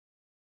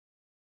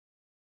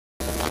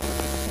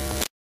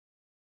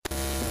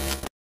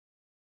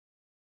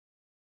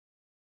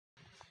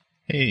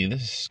Hey,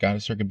 this is Scott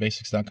at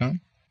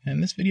CircuitBasics.com. And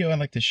in this video, I'd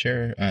like to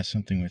share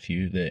something with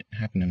you that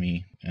happened to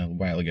me a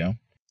while ago.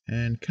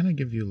 And kind of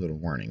give you a little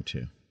warning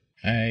too.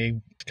 I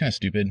was kind of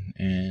stupid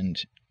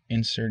and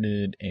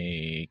inserted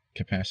a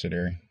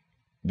capacitor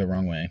the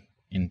wrong way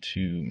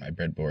into my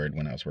breadboard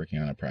when I was working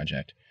on a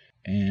project,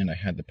 and I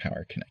had the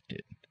power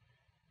connected.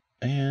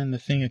 And the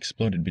thing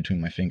exploded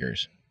between my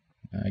fingers.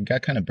 I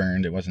got kind of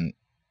burned. It wasn't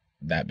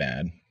that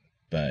bad,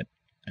 but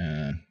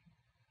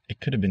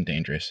it could have been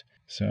dangerous.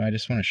 So I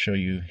just want to show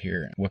you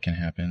here what can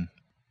happen.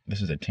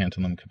 This is a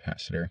tantalum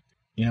capacitor.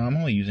 You know, I'm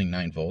only using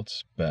 9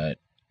 volts, but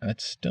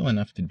that's still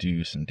enough to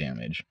do some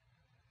damage.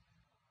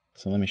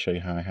 So let me show you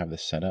how I have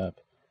this set up.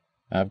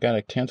 I've got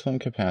a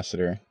tantalum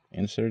capacitor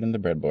inserted in the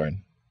breadboard.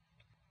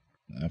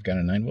 I've got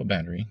a 9-volt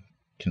battery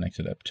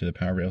connected up to the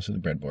power rails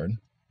of the breadboard.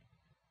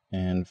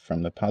 And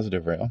from the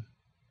positive rail,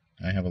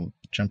 I have a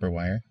jumper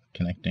wire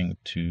connecting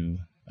to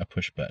a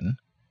push button,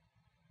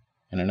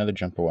 and another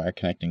jumper wire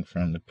connecting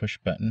from the push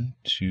button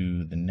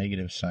to the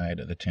negative side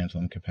of the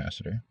tantalum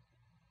capacitor.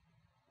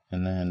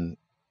 And then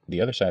the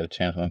other side of the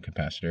tantalum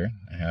capacitor,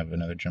 I have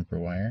another jumper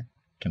wire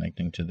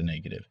connecting to the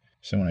negative.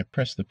 So when I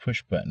press the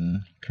push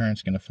button,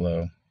 current's going to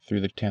flow through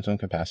the tantalum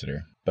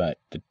capacitor, but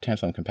the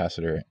tantalum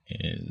capacitor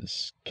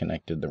is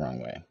connected the wrong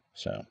way.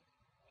 So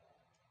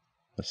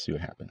let's see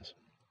what happens.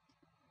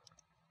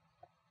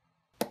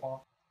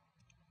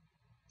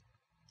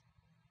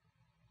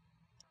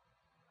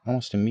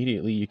 Almost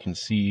immediately you can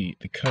see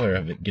the color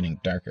of it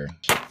getting darker.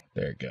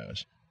 There it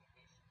goes.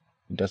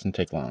 It doesn't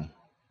take long.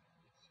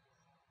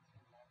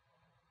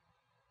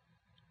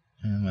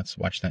 And let's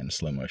watch that in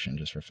slow motion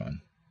just for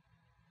fun.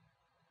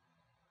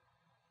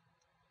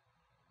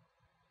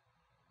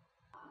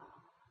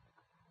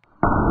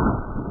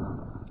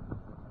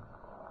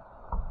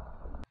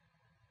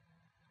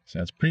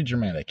 So it's pretty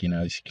dramatic, you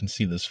know, as you can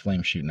see this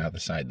flame shooting out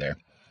the side there.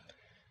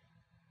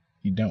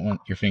 You don't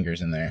want your fingers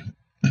in there,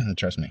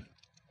 trust me.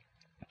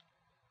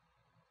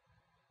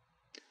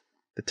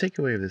 The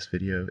takeaway of this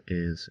video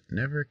is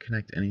never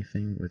connect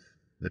anything with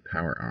the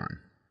power on.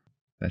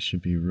 That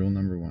should be rule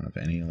number 1 of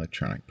any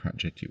electronic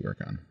project you work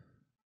on.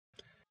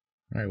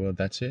 Alright, well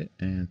that's it,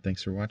 and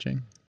thanks for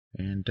watching.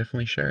 And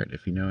definitely share it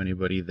if you know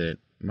anybody that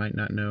might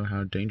not know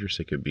how dangerous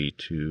it could be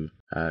to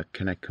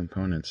connect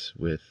components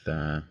with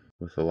a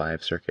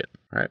live circuit.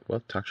 Alright,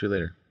 well talk to you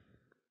later.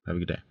 Have a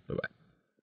good day. Bye-bye.